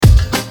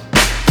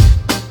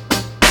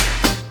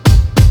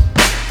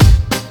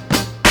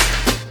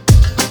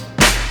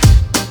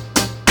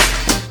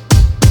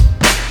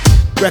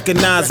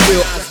recognize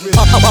real.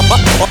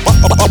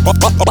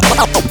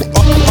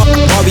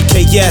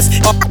 R-E-K-S,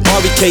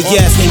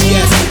 R-E-K-S,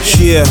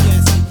 yeah.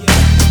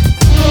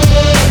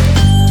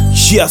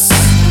 Yes.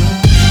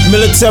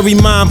 Military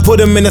mind,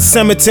 put him in a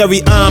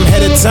cemetery. I'm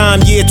head of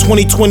time, year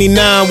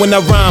 2029 when I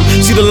rhyme.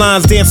 See the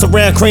lines dance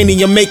around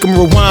cranium, make them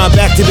rewind.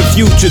 Back to the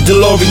future,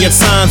 DeLorean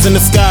signs in the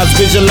skies.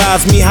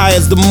 Visualize me high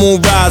as the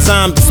moon rise.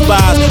 I'm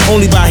despised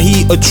only by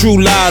heat or true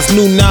lies.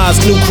 New Nas,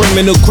 new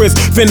criminal Chris,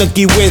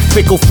 finicky with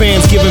fickle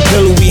fans, giving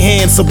pillowy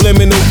hands.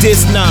 Subliminal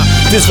diss, nah.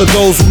 This for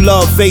those who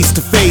love face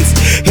to face.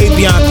 Hate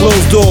behind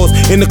closed doors,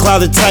 in the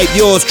closet type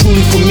yours.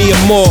 Truly for me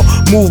and more.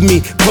 Move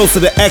me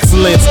closer to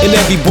excellence. In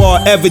every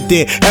bar,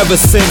 evident, ever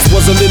since.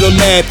 Was a little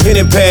lad, pen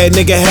and pad,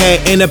 nigga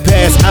had in the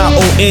past.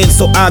 I-O-N,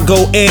 so I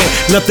go in,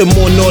 nothing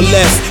more nor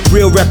less.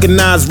 Real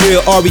recognize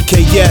real,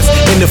 R-E-K-S,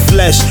 in the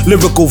flesh,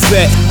 lyrical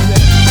vet.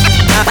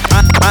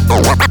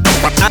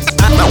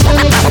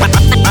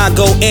 I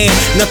go in,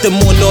 nothing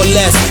more nor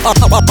less.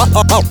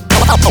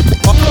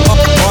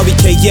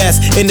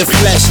 R-E-K-S, in the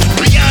flesh.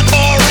 Beyond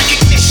all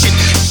recognition.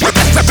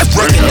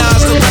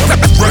 Recognize the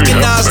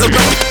recognize the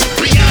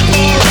beyond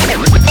all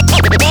recognition.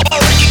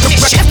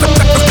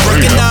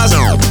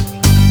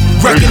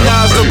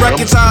 Recognize the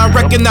record time,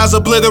 recognize,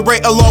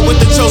 obliterate. Along with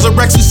the chosen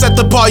Reks, we set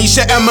the bar, you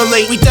should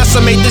emulate. We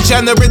decimate the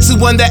degenerates who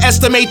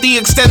underestimate the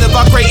extent of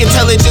our great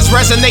intelligence.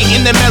 Resonate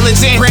in the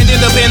melody. Brandon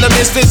the band of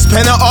misfits,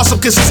 pen of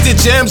awesome consistent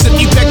gems. If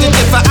you beg to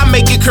differ, I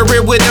make a career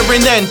with her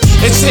and then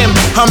it's him.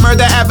 I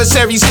murder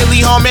adversaries,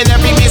 silly harming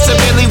every man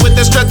severely with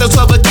the strength of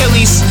 12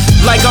 Achilles.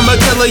 Like I'm a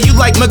killer, you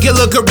like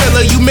Magilla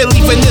Gorilla. You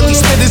Milli Vanilli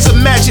spitters,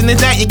 imagining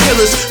that you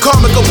killers.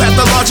 Karmical,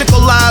 pathological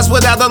lies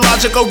without a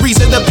logical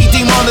reason to be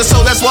demonic.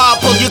 So that's why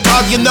I pull your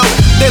card, you know.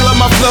 They love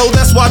my flow,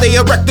 that's why they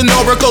erect an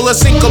oracle. A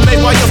single made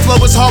while your flow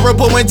is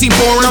horrible and deep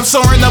boring. I'm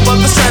soaring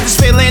above the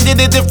stratosphere, landed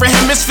in different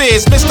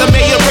hemispheres. Mr.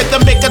 Mayor,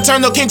 rhythmic,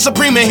 eternal king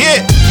supreme and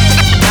hit.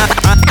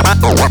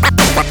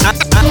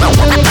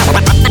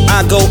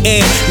 I go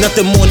in,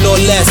 nothing more nor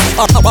less.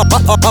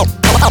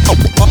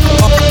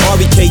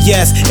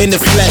 R-E-K-S, in the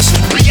flesh.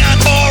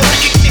 Beyond all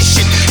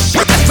recognition.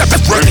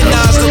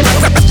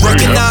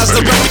 Recognize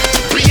the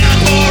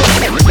beyond all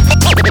recognition.